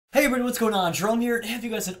Hey everybody, what's going on? Jerome here, and I have you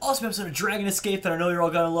guys an awesome episode of Dragon Escape that I know you're all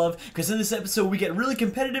gonna love, because in this episode we get really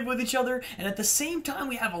competitive with each other, and at the same time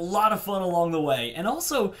we have a lot of fun along the way. And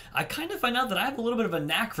also, I kind of find out that I have a little bit of a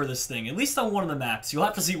knack for this thing, at least on one of the maps. You'll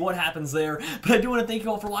have to see what happens there, but I do want to thank you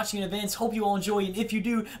all for watching in advance. Hope you all enjoy, and if you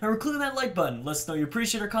do, remember clicking that like button. Let us know you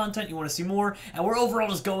appreciate our content, you want to see more, and we're overall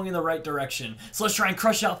just going in the right direction. So let's try and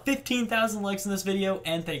crush out 15,000 likes in this video,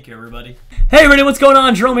 and thank you everybody. Hey everybody, what's going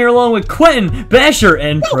on? Jerome here along with Quentin, Bashur,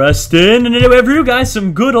 and Preston, and today for you guys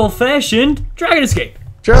some good old-fashioned Dragon Escape.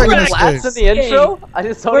 Dragon Escape. In the intro? I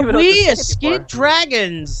just don't even know. We escape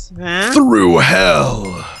dragons, huh? Through hell.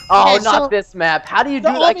 Oh, Okay, not so this map. How do you do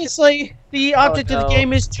that? Obviously, the object of the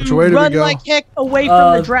game is to way do we run go? like heck away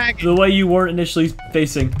from the dragon. The way you weren't initially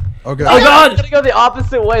facing. Okay. Oh god! I'm gonna go the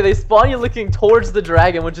opposite way. They spawn you looking towards the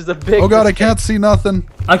dragon, which is a big. Oh god, I mistake. can't see nothing.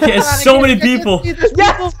 I can't. So many people.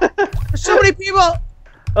 Yes! There's so many people.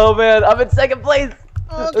 Oh man, I'm in second place.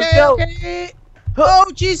 Let's Okay, go. okay. Oh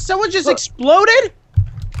jeez, someone just exploded.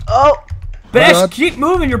 Oh. Bash, God. keep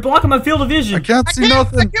moving. You're blocking my field of vision. I can't see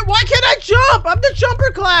nothing. Why can't I jump? I'm the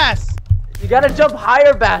jumper class. You gotta jump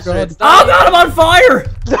higher, Bashur. God. It's not- Oh god, I'm on fire!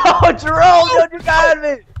 No, Jerome, don't you got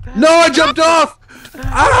me. No, I jumped off.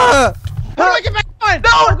 Ah! How do I get back on?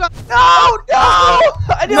 No, Oh, God. no.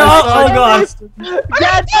 I didn't No, oh god.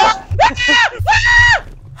 Yes.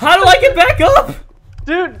 How do I get back up?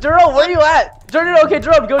 Dude, Jerome, where you at? Jerome, okay,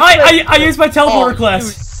 Jerome, go. I used my teleporter You class.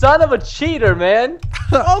 son of a cheater, man.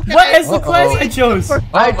 Okay. What is the class I chose?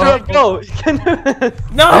 Alright, Jerome, go. You can do this.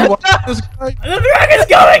 No! What? This guy- The dragon's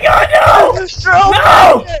going! Oh no! Jerome,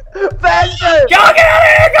 No! Bashur. Go get out of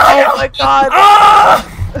here! Go! Oh my god. Ah!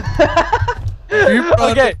 You brought-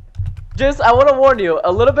 Okay, just I want to warn you,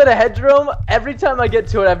 a little bit of headroom. Every time I get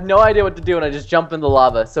to it, I have no idea what to do, and I just jump in the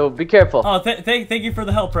lava. So be careful. Oh, thank you for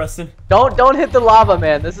the help, Preston. Don't hit the lava,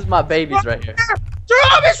 man. This is my babies right here.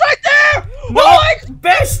 Jerome is right there. No!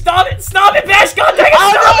 Bash, stop it! Stop it, Bash! God dang it!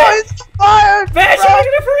 Oh Stop no, it! he's fired! Bash, I'm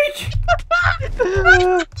gonna freak!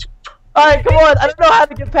 Alright, come on. I don't know how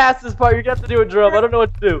to get past this part. You're gonna have to do it, Jerome. I don't know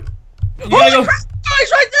what to do. You gotta go. Oh,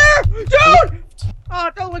 he's right there, dude. Oh,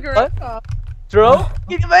 don't look around. What? Jerome,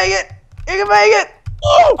 you can make it. You can make it.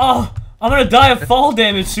 Oh, I'm gonna die of fall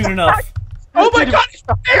damage soon enough. Oh my God, he's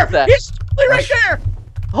right there. that? He's totally right there.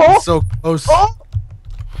 Oh, So close. oh,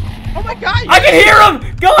 Oh my God. I can hear him!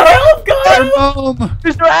 Go help! Go help!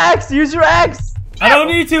 use your axe. Use your axe. I don't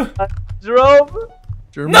need to. Jerome.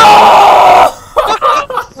 Jerome. No!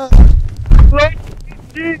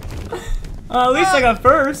 At least I got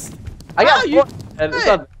first. I got Wow, you four. And it's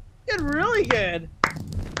not- did really good.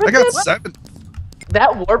 I got 7.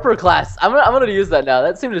 that warper class. I'm gonna use that now.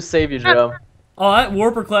 That seemed to save you, Jerome. Oh, that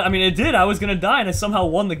warper class. I mean, it did. I was gonna die, and I somehow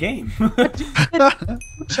won the game.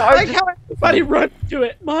 I like how everybody run to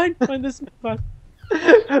it. Mine this fun.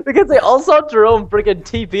 Because they all saw Jerome freaking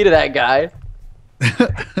TP to that guy.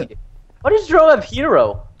 Why does Jerome have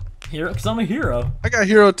hero? Hero, because I'm a hero. I got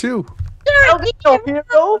hero too. I don't need no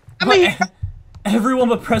hero. I mean, Everyone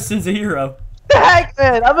but Preston's a hero. The heck,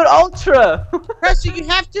 man! I'm an ultra. Preston,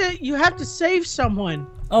 you have to save someone.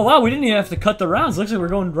 Oh wow, we didn't even have to cut the rounds. Looks like we're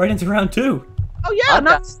going right into round 2. Oh yeah,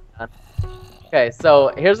 not Okay,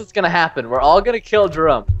 so here's what's gonna happen. We're all gonna kill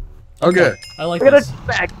Jerome. Okay. I like We're gonna this.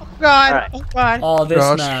 back. oh God. Alright. Oh God. Oh, this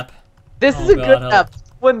Gosh. map. This Oh, is a God, good help. map.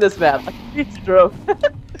 Win this map. I can beat you, Jerome.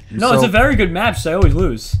 No, it's a very good map, so I always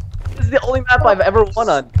lose. This is the only map I've ever won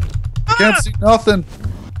on. I can't see nothing.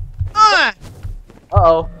 Ah,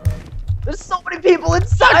 Uh-oh. There's so many people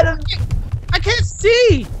inside of me. I can't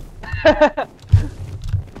see.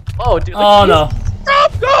 Oh, dude. Oh no.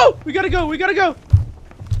 Stop! Go! We gotta go. We gotta go.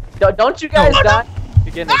 Don't you guys die?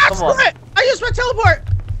 Beginning. Ah, Come screw on. it! I used my teleport.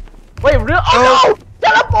 Wait, real? Oh no!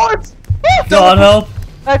 Teleports! God help.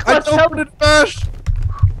 I I clutched teleported Bash.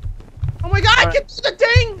 Oh my God! I can do the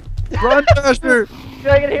thing. Run, Basher. Dude,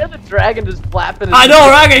 I can hear the dragon just flapping. I know,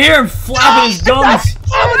 right? I can hear him flapping his gums.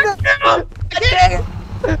 Oh no! I can't.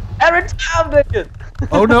 Every time, nigga.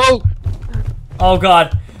 Oh no. Oh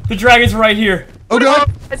god. The dragon's right here. Oh god.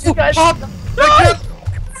 You guys- Oh, I can't.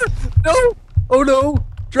 No. Oh no.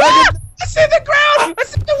 Dragon. I see the ground. I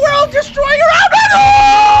see the world destroying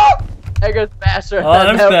around me. There goes Bashur.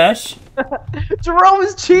 Oh, there's Bash. Jerome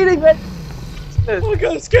is cheating, man. Oh my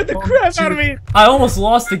God! It scared the crap out of me. I almost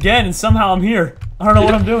lost again, and somehow I'm here. I don't know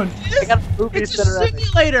what I'm doing. I got a movie It's a center at me.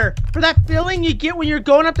 simulator for that feeling you get when you're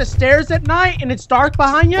going up the stairs at night and it's dark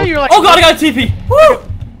behind you. You're like, Oh god, I got a TP. Woo!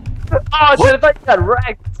 Oh, dude, I thought you got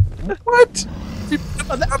wrecked. What?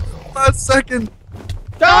 Last second.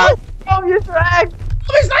 no! Oh, you're dragged.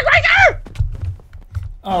 Oh, he's like right there.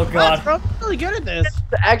 Oh Wow, god. bro, you're really good at this.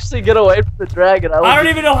 To actually get away from the dragon, I don't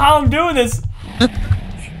even know how I'm doing this.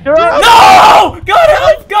 Jerome! No! God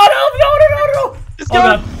help! God help! No! No! No! No! Just Oh go.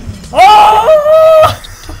 God! Oh!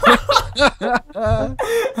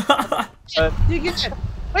 You get it.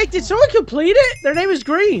 Wait, did someone complete it? Their name is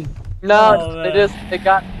Green. No, Oh, they man.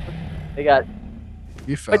 got.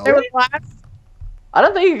 He But fell. they were last. I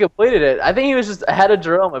don't think he completed it. I think he was just ahead of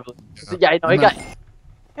Jerome, I believe. Yeah, no, he got.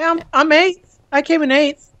 Yeah, I'm 8th. I came in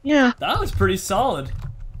 8th. Yeah. That was pretty solid.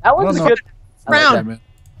 That one's No, no. good. I like Round. that.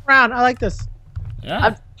 Round. I like this.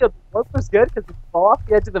 Yeah. The warp was good because you fall off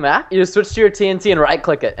the edge of the map. You just switch to your TNT and right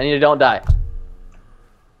click it, and you don't die.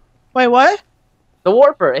 Wait, what? The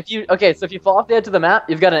warper. If you if you fall off the edge of the map,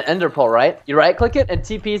 you've got an ender pearl, right? You right click it and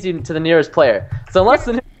TPs you to the nearest player. So unless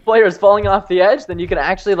the nearest player is falling off the edge, then you can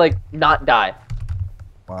actually like not die.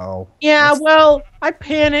 Wow. Yeah, well, I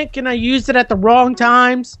panic and I used it at the wrong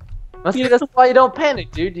times. That's why you don't panic,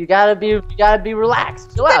 dude. You gotta be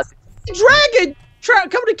relaxed. Chill out. Dragon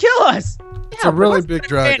coming to kill us. It's a really big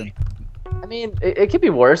dragon. I mean, it could be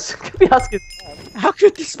worse. It could be Husky's. How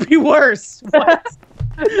could this be worse? What?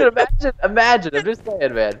 Dude, imagine. I'm just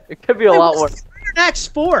saying, man. It could be a lot worse. Next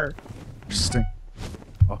 4. Interesting.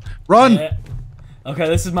 Oh. Run! Yeah. Okay,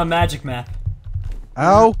 this is my magic map.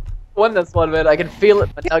 Ow! Won this one, man. I can feel it.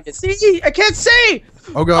 But now See, I can't see.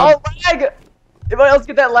 Oh god. Oh, lag! Anybody else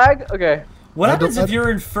get that lag? Okay. What I happens don't- if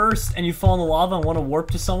you're in first and you fall in the lava and want to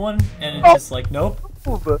warp to someone and it's Oh. just like, nope?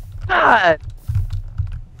 God.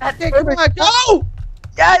 That Okay, come on, go!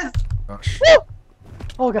 Yes! Gosh. Woo!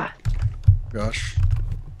 Oh, God. Gosh.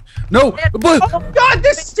 No! But Oh God,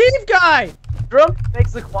 this Steve guy! Drum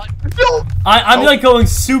makes the quad. No! I'm like going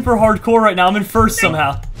super hardcore right now. I'm in first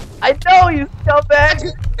somehow. I know, you scumbag!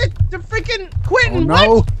 The freaking oh Quentin!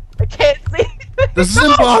 no! What? I can't see. This is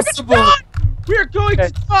impossible! We're going Okay.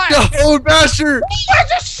 to die! Oh, Bashur! I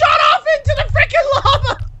just shot off into the freaking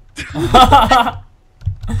lava!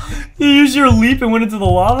 You used your leap and went into the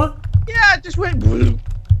lava? Yeah, it just went. Alright,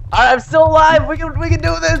 I'm still alive. We can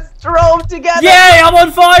do this. Jerome, together. Yay! I'm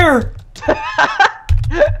on fire!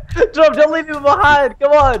 Jerome, don't leave me behind.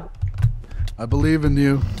 Come on. I believe in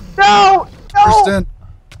you. No! No! Kristen,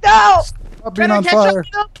 No! stop being Better on catch fire.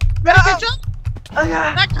 up! Better catch up! Oh,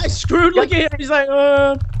 God. That guy's screwed. Look at him. He's like,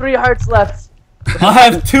 3 hearts left. I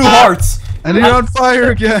have 2 hearts. And you're on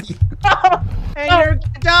fire again. and you're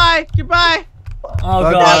gonna die. Goodbye. Oh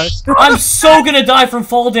Bye-bye. god. I'm so gonna die from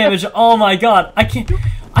fall damage. Oh my god. I can't.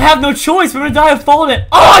 I have no choice. I'm gonna die of fall damage.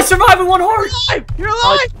 Oh, I survived with 1 heart. You're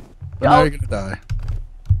alive. But now you're gonna die.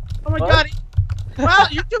 Oh my What? God. Wow,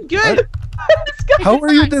 you're doing good. How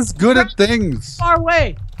are you this good at things? Far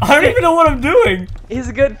away. I don't even know what I'm doing. He's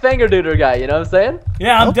a good finger dooder guy, you know what I'm saying?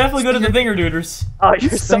 Yeah, I'm Nope. definitely good at the finger dooders. Oh, He's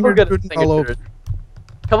you're so finger good at dooding finger all over. dooders.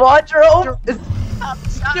 Come on, Jerome. Do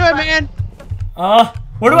it, man.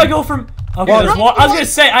 Where do I go from? Okay, Water. I was gonna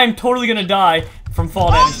say I'm totally gonna die from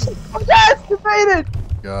fall damage. Oh, yes, you made it.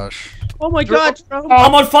 Gosh. Oh my God, Jerome.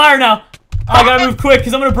 I'm on fire now. I gotta move quick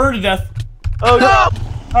because I'm gonna burn to death. Oh, no.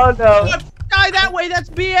 Oh, no. Die that way. That's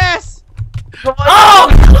BS. Come on. Oh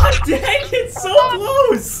god dang it, so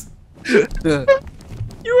close.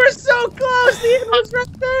 You were so close. The end was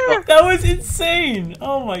right there. That was insane.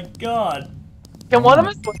 Oh my god. Can one of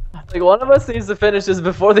us, one of us needs to finish this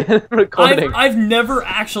before the end of the recording? I've never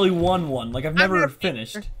actually won one. Like I've never never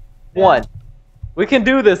finished. One. We can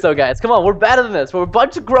do this though, guys. Come on, we're better than this. We're a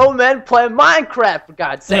bunch of grown men playing Minecraft, for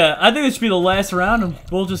God's sake. Yeah, I think this should be the last round, and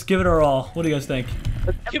we'll just give it our all. What do you guys think?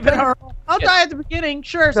 Give it our all. I'll die at the beginning.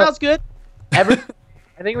 Sure, sounds good. I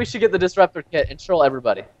think we should get the disruptor kit and troll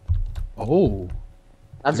everybody. Oh.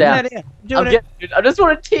 I'm Good down. idea. Doing it. Dude, I just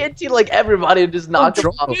want to TNT like everybody and just knock them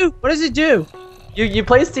troll. off. Dude, what does it do? You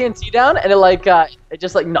place TNT down and it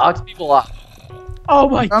just like knocks people off. Oh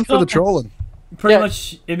my Time God. for the trolling. Pretty Yeah.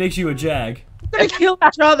 much, it makes you a jag. We're gonna kill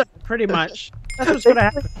each other, pretty much. That's what's gonna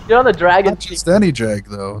happen. You're on the dragon. Not just any Jag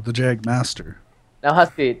though, the Jag Master. Now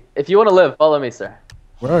Husky, if you want to live, follow me, sir.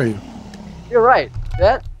 Where are you? You're right.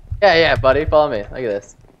 That? Yeah, buddy, follow me. Look at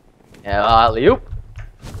this. Yeah, alley-oop.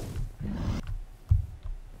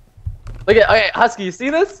 Look at, okay, Husky, you see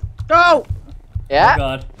this? Go! Oh Yeah?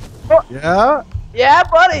 god. Yeah? Yeah,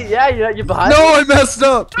 buddy. Yeah, you're behind No, me. I messed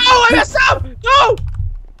up! No, I messed up! No!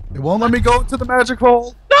 It won't let me go into the magic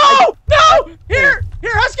hole. No! No! Here!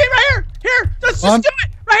 Here, Husky, right here! Here! Let's just do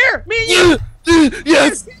it! Right here! Me and you!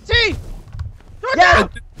 Yes! See? Don't Yeah.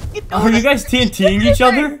 Oh, are you guys TNTing each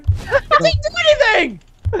other? Nothing do anything!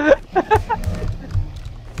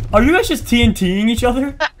 Are you guys just TNTing each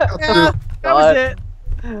other? Yeah, that was it.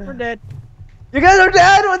 We're dead. You guys are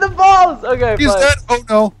dead with the balls. Okay, He's fine. dead! Oh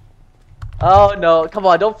no! Oh no, come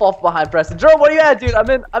on, don't fall behind Preston. Jerome, what are you at, dude? I'm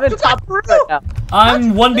in top right now.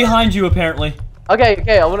 I'm one behind you, apparently.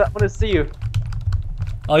 Okay, I wanna see you.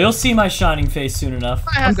 Oh, you'll see my shining face soon enough.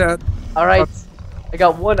 I'm dead. All right. I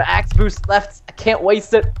got one axe boost left. I can't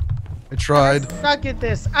waste it. I tried. Suck at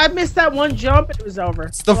this. I missed that one jump and it was over.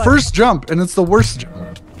 It's the first jump, and it's the worst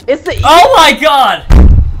jump. It's the. Oh my god!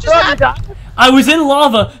 Just I was in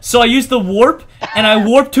lava, so I used the warp, and I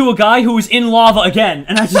warped to a guy who was in lava again,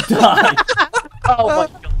 and I just died. Oh my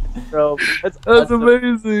god, bro. That's awesome.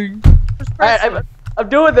 amazing. Alright, I'm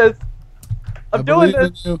doing this. I'm doing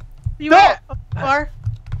this. You at? Far?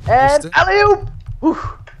 And Missed it. alley-oop! Whew.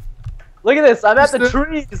 Look at this. I'm at the Missed it.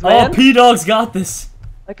 trees, man. Oh, P-Dog's got this.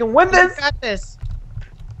 I can win You this. got this.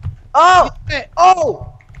 Oh! Hey,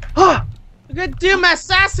 Oh! you could do my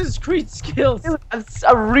Assassin's Creed skills. Dude,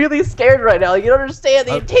 I'm really scared right now. You don't understand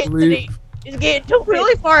the I intensity. believe- It's getting too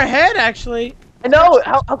Really far ahead, actually. I know.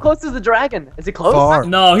 How close is the dragon? Is he close? Far.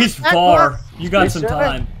 No, he's That far. works. You got You some sure?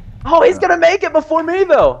 time. Oh, he's gonna make it before me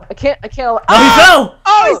though. I can't. Oh, he fell!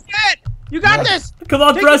 Oh, he's dead. You got this. Come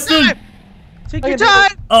on, Take your Preston! time. Take your I can do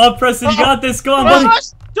time. Oh, Preston, you got this. Come on, Don't buddy. rush.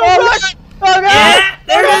 Don't rush. Oh god! Yeah,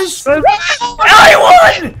 there it is!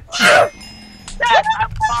 I won!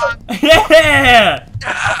 Yeah!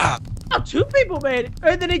 Oh, 2 people made it,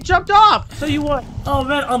 and then he jumped off. So you won. Oh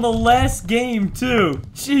man, on the last game too.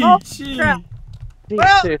 Gee, Oh, gee. crap. Jeez,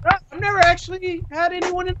 Well, dude. I've never actually had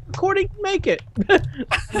anyone in the recording make it.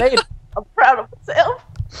 Made it. I'm proud of myself.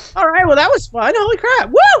 All right, well that was fun. Holy crap!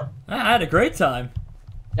 Woo! I had a great time.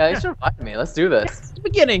 Yeah, thanks for inviting me. Let's do this. It's the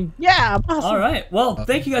beginning. Yeah, I'm awesome. All right. Well,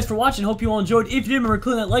 thank you guys for watching. Hope you all enjoyed. If you did, remember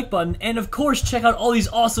clicking that like button, and of course, check out all these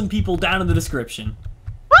awesome people down in the description.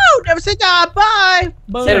 Woo! Never say die. Bye.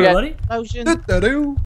 Later, guys. Everybody. Motion. Da-da-doo.